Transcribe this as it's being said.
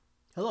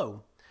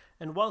Hello,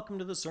 and welcome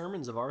to the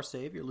Sermons of Our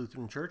Savior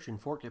Lutheran Church in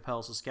Fort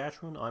Qu'Appelle,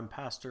 Saskatchewan. I'm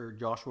Pastor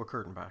Joshua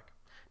Kurtenbach.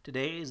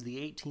 Today is the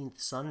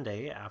 18th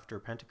Sunday after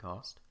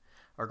Pentecost.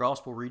 Our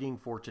Gospel reading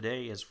for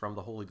today is from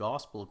the Holy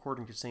Gospel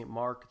according to St.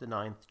 Mark, the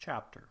 9th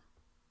chapter.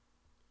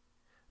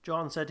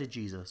 John said to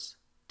Jesus,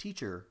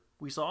 "Teacher,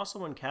 we saw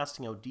someone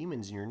casting out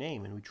demons in your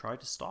name, and we tried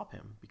to stop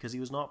him, because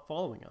he was not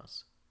following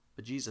us."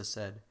 But Jesus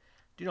said,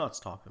 "Do not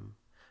stop him,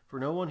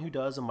 for no one who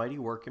does a mighty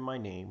work in my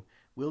name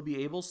will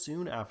be able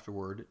soon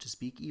afterward to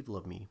speak evil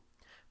of me.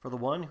 For the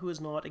one who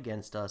is not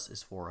against us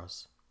is for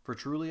us. For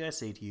truly I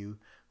say to you,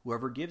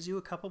 whoever gives you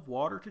a cup of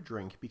water to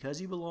drink because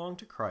you belong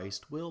to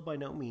Christ will by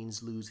no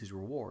means lose his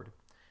reward.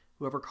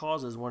 Whoever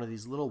causes one of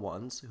these little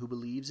ones who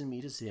believes in me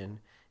to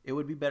sin, it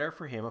would be better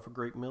for him if a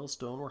great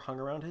millstone were hung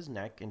around his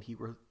neck and he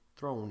were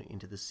thrown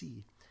into the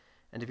sea.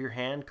 And if your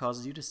hand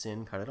causes you to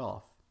sin, cut it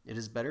off. It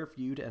is better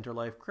for you to enter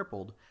life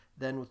crippled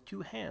than with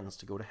 2 hands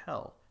to go to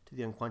hell, to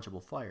the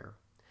unquenchable fire.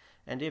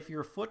 And if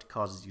your foot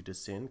causes you to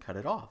sin, cut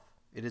it off.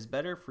 It is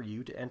better for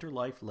you to enter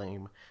life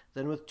lame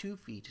than with 2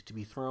 feet to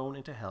be thrown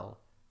into hell.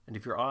 And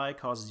if your eye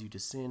causes you to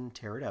sin,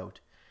 tear it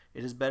out.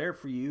 It is better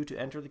for you to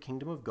enter the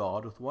kingdom of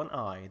God with 1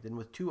 eye than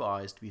with 2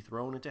 eyes to be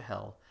thrown into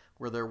hell,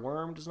 where their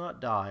worm does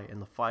not die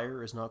and the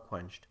fire is not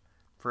quenched.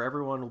 For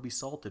everyone will be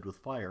salted with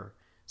fire.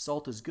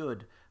 Salt is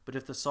good, but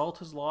if the salt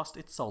has lost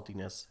its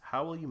saltiness,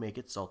 how will you make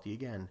it salty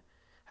again?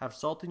 Have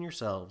salt in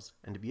yourselves,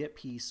 and be at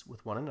peace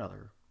with one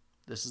another."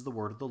 This is the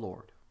word of the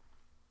Lord.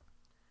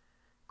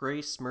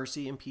 Grace,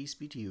 mercy, and peace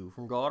be to you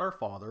from God our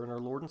Father and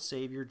our Lord and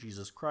Savior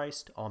Jesus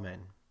Christ.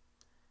 Amen.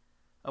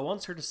 I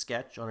once heard a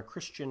sketch on a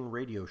Christian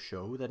radio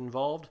show that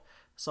involved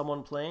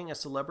someone playing a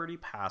celebrity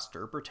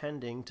pastor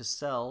pretending to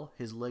sell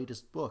his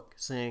latest book,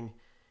 saying,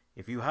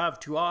 "If you have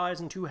 2 eyes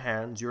and 2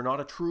 hands, you're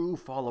not a true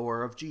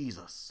follower of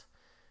Jesus."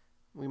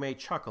 We may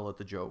chuckle at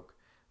the joke,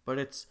 but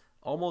it's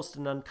almost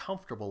an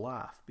uncomfortable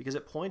laugh because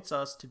it points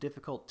us to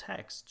difficult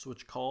texts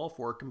which call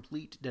for a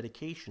complete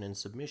dedication and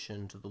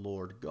submission to the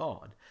Lord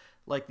God,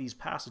 like these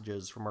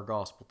passages from our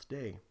Gospel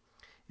today.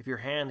 If your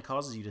hand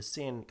causes you to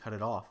sin, cut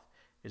it off.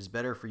 It is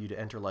better for you to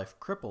enter life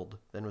crippled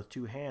than with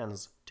 2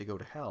 hands to go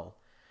to hell,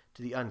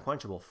 to the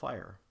unquenchable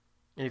fire.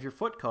 And if your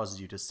foot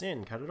causes you to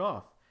sin, cut it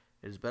off.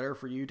 It is better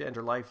for you to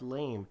enter life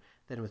lame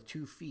than with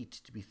 2 feet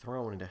to be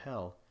thrown into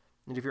hell.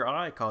 And if your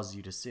eye causes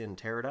you to sin,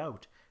 tear it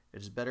out.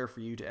 It is better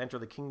for you to enter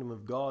the kingdom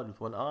of God with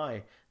 1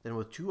 eye than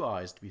with 2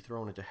 eyes to be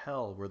thrown into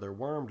hell, where their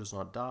worm does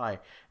not die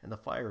and the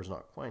fire is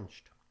not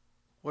quenched.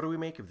 What do we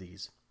make of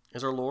these?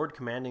 Is our Lord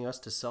commanding us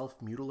to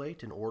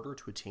self-mutilate in order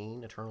to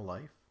attain eternal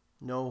life?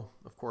 No,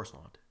 of course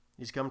not.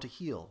 He's come to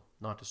heal,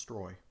 not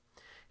destroy.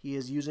 He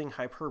is using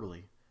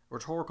hyperbole, a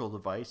rhetorical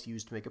device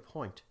used to make a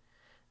point.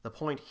 The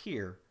point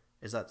here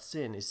is that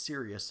sin is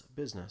serious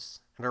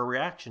business, and our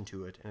reaction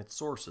to it and its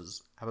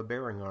sources have a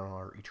bearing on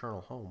our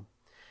eternal home.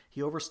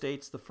 He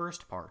overstates the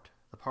first part,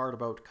 the part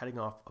about cutting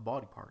off a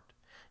body part,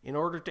 in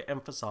order to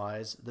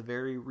emphasize the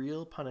very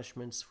real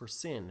punishments for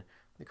sin,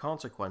 the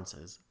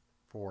consequences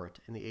for it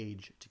in the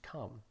age to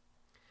come.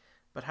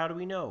 But how do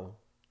we know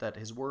that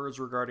his words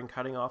regarding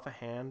cutting off a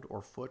hand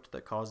or foot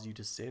that causes you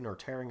to sin or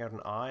tearing out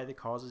an eye that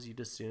causes you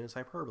to sin is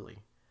hyperbole?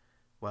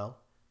 Well,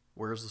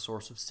 where is the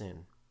source of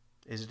sin?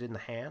 Is it in the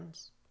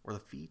hands, or the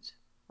feet,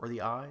 or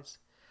the eyes?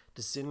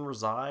 Does sin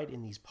reside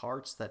in these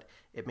parts that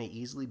it may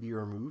easily be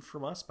removed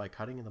from us by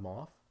cutting them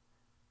off?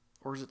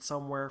 Or is it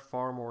somewhere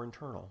far more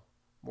internal,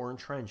 more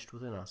entrenched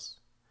within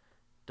us?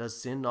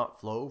 Does sin not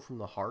flow from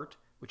the heart,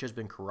 which has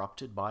been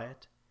corrupted by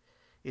it?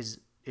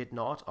 Is it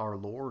not our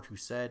Lord who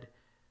said,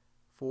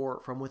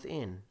 "For from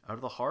within, out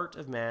of the heart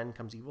of man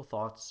comes evil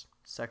thoughts,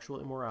 sexual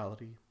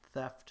immorality,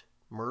 theft,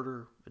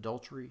 murder,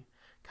 adultery,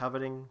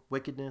 coveting,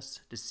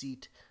 wickedness,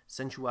 deceit,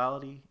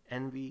 sensuality,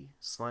 envy,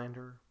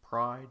 slander,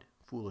 pride,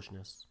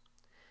 foolishness"?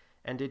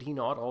 And did he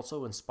not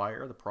also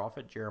inspire the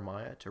prophet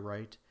Jeremiah to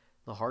write,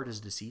 "The heart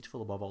is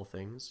deceitful above all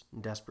things,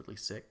 and desperately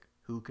sick.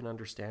 Who can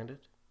understand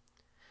it?"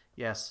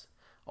 Yes,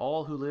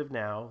 all who live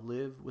now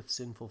live with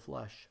sinful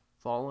flesh,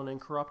 fallen and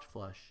corrupt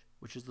flesh,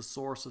 which is the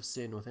source of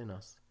sin within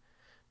us.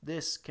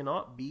 This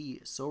cannot be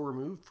so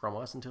removed from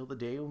us until the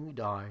day when we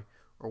die,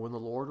 or when the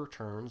Lord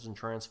returns and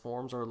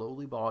transforms our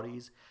lowly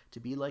bodies to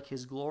be like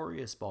his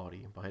glorious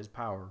body by his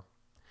power.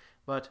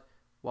 But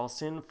while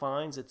sin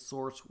finds its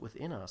source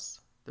within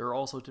us, there are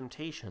also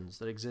temptations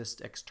that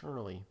exist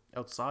externally,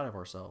 outside of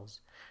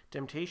ourselves,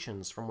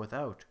 temptations from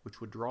without which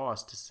would draw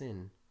us to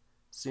sin,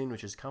 sin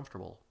which is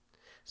comfortable,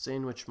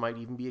 sin which might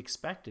even be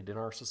expected in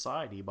our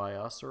society by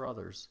us or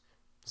others,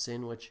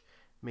 sin which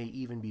may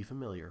even be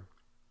familiar.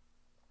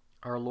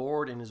 Our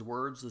Lord, in his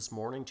words this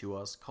morning to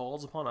us,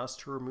 calls upon us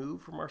to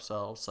remove from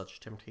ourselves such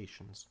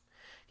temptations.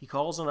 He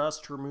calls on us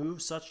to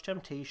remove such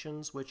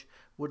temptations which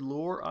would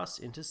lure us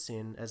into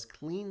sin as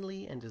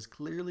cleanly and as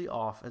clearly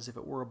off as if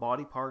it were a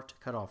body part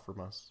cut off from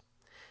us.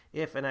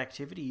 If an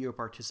activity you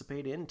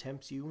participate in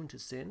tempts you into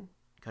sin,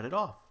 cut it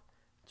off.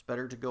 It's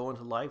better to go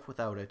into life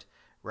without it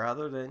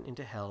rather than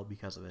into hell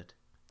because of it.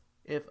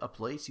 If a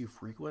place you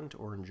frequent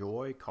or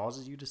enjoy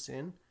causes you to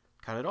sin,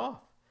 cut it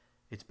off.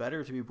 It's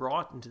better to be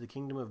brought into the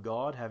kingdom of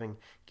God, having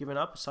given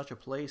up such a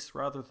place,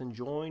 rather than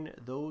join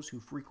those who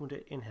frequent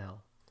it in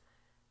hell.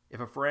 If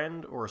a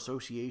friend or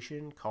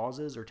association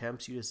causes or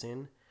tempts you to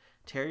sin,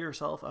 tear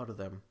yourself out of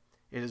them.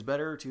 It is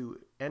better to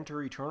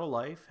enter eternal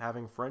life,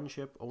 having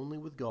friendship only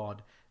with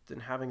God, than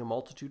having a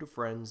multitude of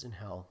friends in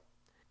hell.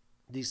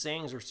 These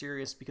sayings are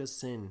serious because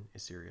sin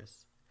is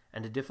serious,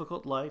 and a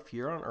difficult life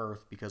here on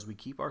earth, because we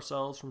keep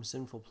ourselves from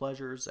sinful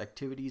pleasures,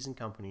 activities, and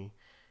company,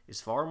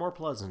 is far more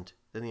pleasant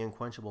than the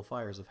unquenchable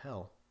fires of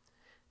hell.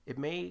 It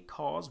may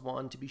cause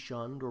one to be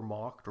shunned or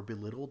mocked or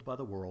belittled by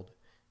the world.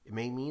 It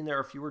may mean there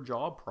are fewer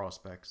job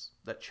prospects,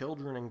 that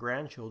children and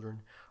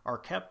grandchildren are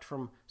kept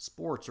from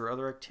sports or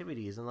other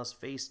activities and thus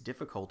face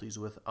difficulties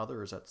with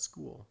others at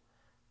school.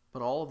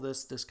 But all of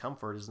this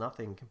discomfort is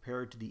nothing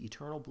compared to the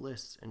eternal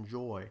bliss and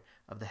joy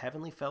of the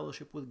heavenly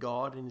fellowship with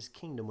God in His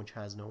kingdom, which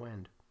has no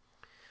end.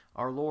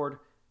 Our Lord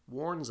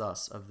warns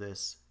us of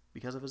this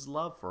because of His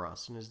love for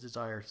us and His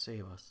desire to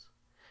save us.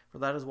 For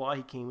that is why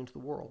He came into the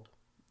world,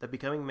 that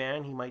becoming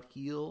man He might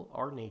heal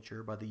our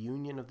nature by the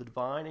union of the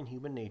divine and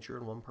human nature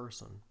in one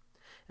person.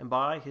 And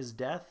by His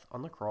death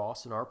on the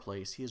cross in our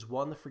place, He has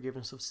won the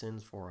forgiveness of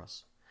sins for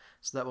us,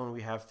 so that when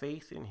we have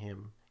faith in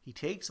Him, He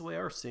takes away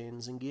our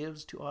sins and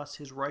gives to us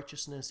His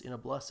righteousness in a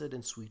blessed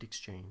and sweet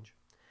exchange.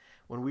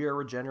 When we are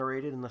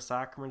regenerated in the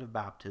sacrament of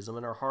baptism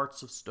and our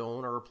hearts of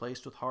stone are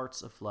replaced with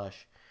hearts of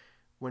flesh,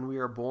 when we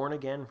are born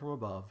again from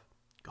above,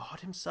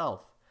 God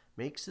Himself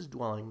makes His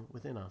dwelling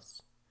within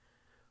us.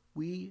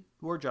 We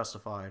who are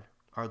justified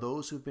are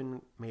those who have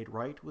been made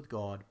right with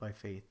God by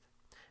faith,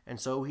 and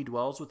so He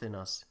dwells within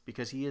us,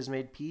 because He has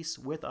made peace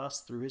with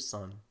us through His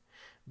Son.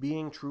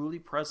 Being truly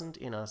present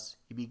in us,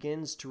 He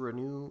begins to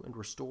renew and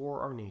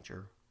restore our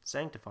nature,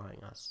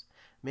 sanctifying us,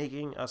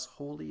 making us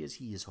holy as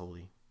He is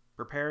holy,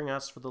 preparing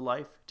us for the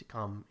life to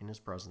come in His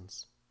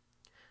presence.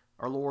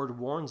 Our Lord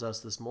warns us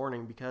this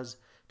morning because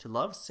to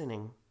love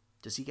sinning,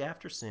 to seek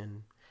after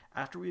sin,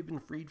 after we have been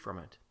freed from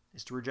it,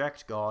 is to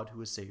reject God who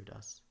has saved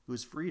us, who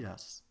has freed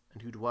us,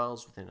 and who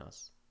dwells within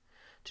us.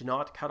 To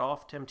not cut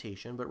off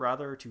temptation, but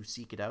rather to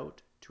seek it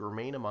out, to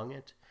remain among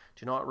it,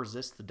 to not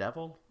resist the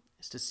devil,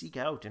 is to seek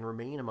out and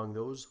remain among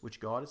those which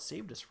God has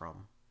saved us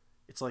from.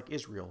 It's like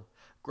Israel,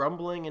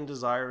 grumbling and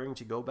desiring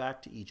to go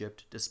back to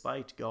Egypt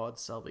despite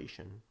God's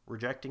salvation,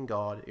 rejecting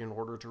God in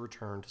order to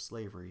return to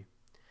slavery.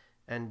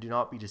 And do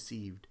not be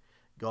deceived.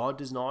 God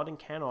does not and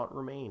cannot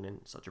remain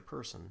in such a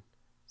person.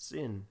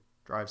 Sin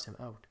drives him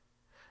out.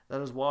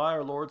 That is why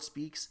our Lord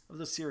speaks of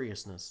the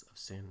seriousness of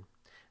sin.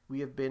 We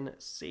have been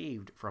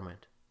saved from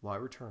it. Why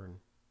return?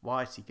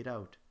 Why seek it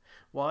out?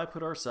 Why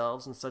put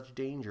ourselves in such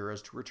danger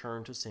as to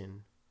return to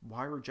sin?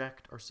 Why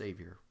reject our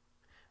Savior?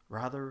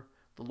 Rather,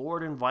 the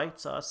Lord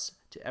invites us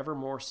to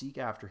evermore seek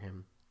after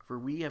Him, for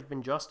we have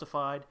been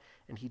justified,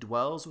 and He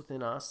dwells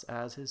within us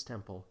as His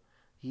temple.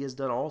 He has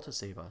done all to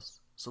save us.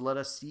 So let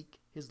us seek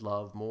His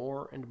love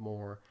more and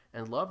more,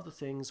 and love the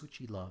things which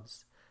He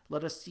loves.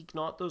 Let us seek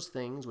not those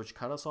things which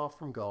cut us off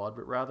from God,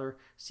 but rather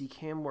seek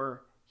Him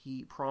where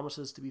He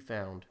promises to be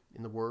found,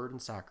 in the Word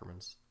and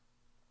sacraments.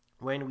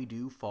 When we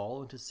do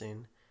fall into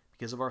sin,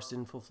 because of our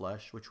sinful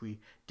flesh, which we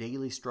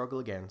daily struggle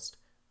against,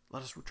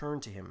 let us return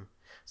to Him,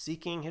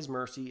 seeking His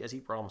mercy as He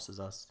promises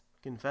us,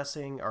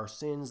 confessing our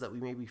sins that we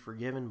may be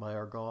forgiven by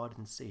our God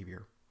and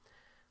Savior.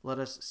 Let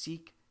us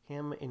seek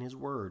Him in His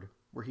Word,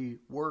 where He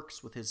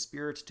works with His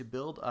Spirit to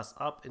build us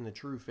up in the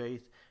true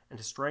faith and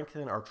to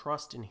strengthen our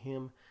trust in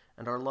Him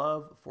and our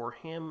love for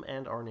Him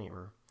and our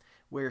neighbor,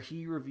 where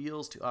He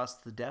reveals to us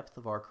the depth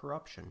of our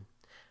corruption.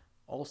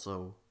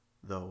 Also,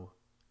 though,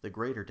 the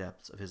greater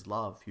depths of His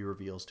love He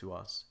reveals to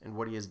us, and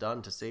what He has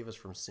done to save us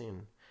from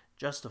sin,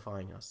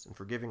 justifying us and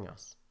forgiving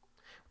us,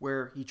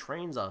 where He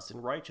trains us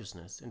in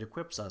righteousness and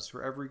equips us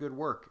for every good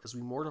work as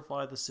we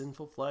mortify the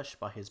sinful flesh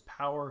by His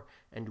power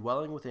and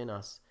dwelling within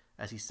us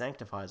as He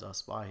sanctifies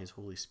us by His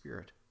Holy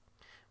Spirit,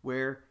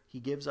 where He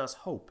gives us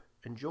hope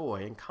and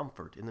joy and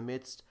comfort in the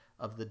midst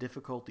of the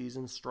difficulties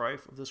and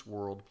strife of this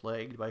world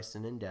plagued by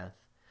sin and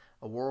death,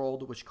 a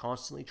world which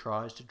constantly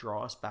tries to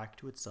draw us back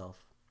to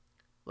itself.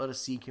 Let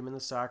us seek Him in the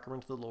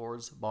sacrament of the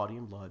Lord's body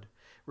and blood,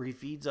 where He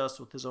feeds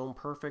us with His own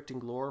perfect and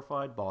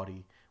glorified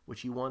body,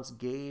 which He once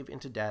gave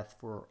into death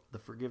for the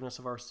forgiveness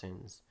of our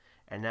sins,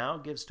 and now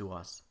gives to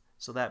us,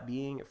 so that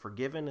being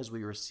forgiven as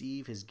we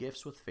receive His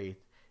gifts with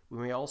faith, we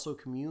may also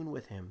commune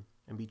with Him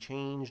and be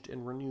changed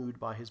and renewed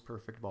by His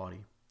perfect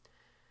body.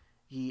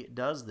 He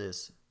does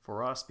this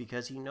for us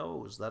because He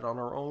knows that on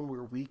our own we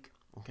are weak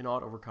and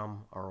cannot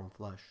overcome our own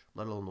flesh,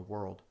 let alone the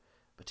world.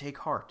 But take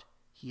heart,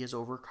 He has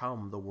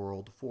overcome the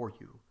world for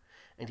you,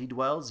 and He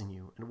dwells in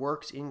you and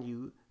works in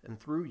you and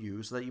through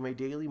you, so that you may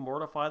daily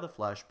mortify the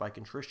flesh by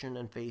contrition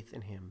and faith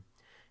in Him.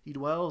 He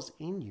dwells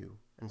in you,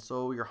 and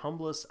so your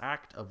humblest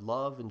act of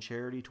love and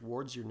charity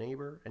towards your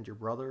neighbor and your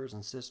brothers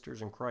and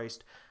sisters in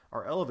Christ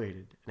are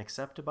elevated and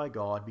accepted by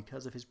God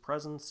because of His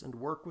presence and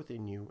work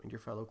within you and your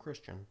fellow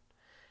Christian.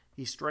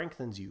 He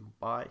strengthens you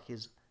by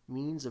His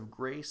means of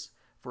grace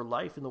for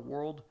life in the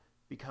world,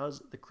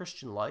 because the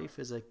Christian life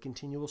is a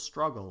continual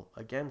struggle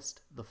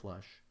against the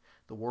flesh,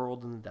 the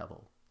world, and the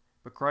devil.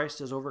 But Christ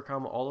has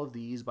overcome all of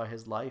these by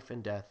his life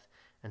and death,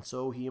 and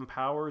so he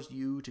empowers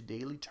you to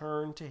daily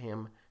turn to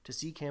him, to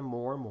seek him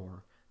more and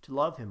more, to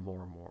love him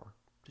more and more,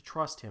 to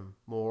trust him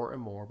more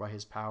and more by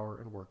his power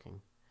and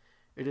working.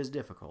 It is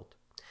difficult,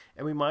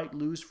 and we might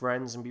lose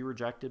friends and be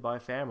rejected by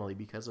family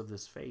because of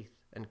this faith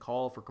and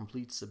call for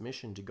complete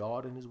submission to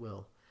God and his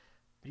will.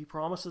 But he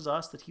promises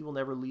us that he will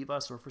never leave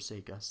us or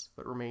forsake us,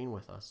 but remain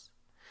with us.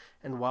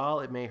 And while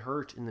it may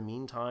hurt in the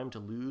meantime to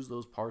lose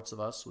those parts of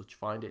us which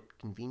find it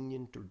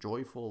convenient or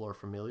joyful or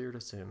familiar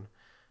to sin,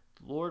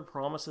 the Lord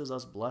promises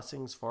us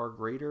blessings far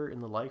greater in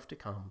the life to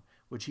come,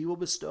 which he will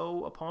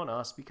bestow upon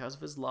us because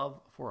of his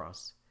love for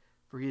us.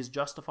 For he has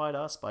justified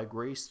us by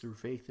grace through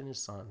faith in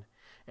his Son,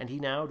 and he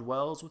now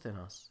dwells within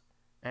us.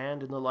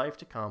 And in the life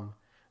to come,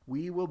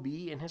 we will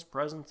be in his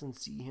presence and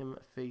see him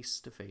face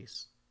to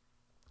face.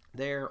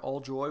 There all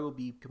joy will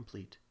be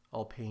complete,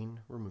 all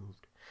pain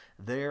removed.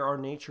 There our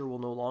nature will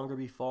no longer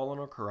be fallen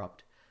or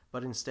corrupt,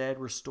 but instead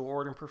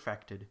restored and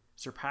perfected,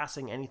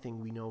 surpassing anything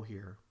we know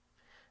here.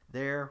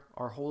 There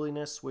our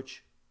holiness,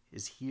 which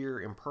is here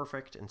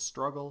imperfect and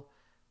struggle,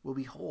 will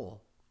be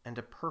whole and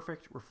a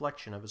perfect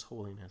reflection of his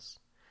holiness.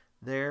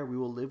 There we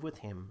will live with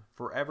him,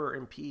 forever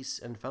in peace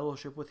and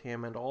fellowship with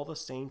him and all the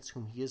saints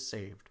whom he has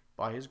saved,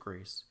 by his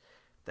grace.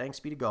 Thanks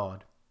be to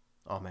God.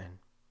 Amen.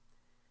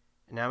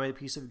 And now may the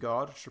peace of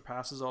God, which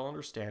surpasses all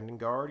understanding,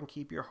 guard and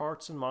keep your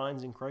hearts and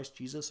minds in Christ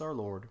Jesus our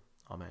Lord.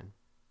 Amen.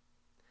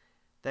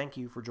 Thank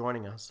you for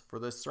joining us for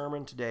this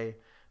sermon today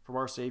from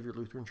Our Savior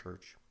Lutheran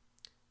Church.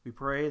 We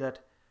pray that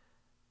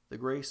the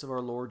grace of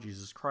our Lord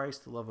Jesus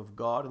Christ, the love of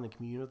God, and the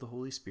communion of the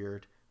Holy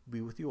Spirit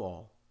be with you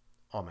all.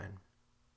 Amen.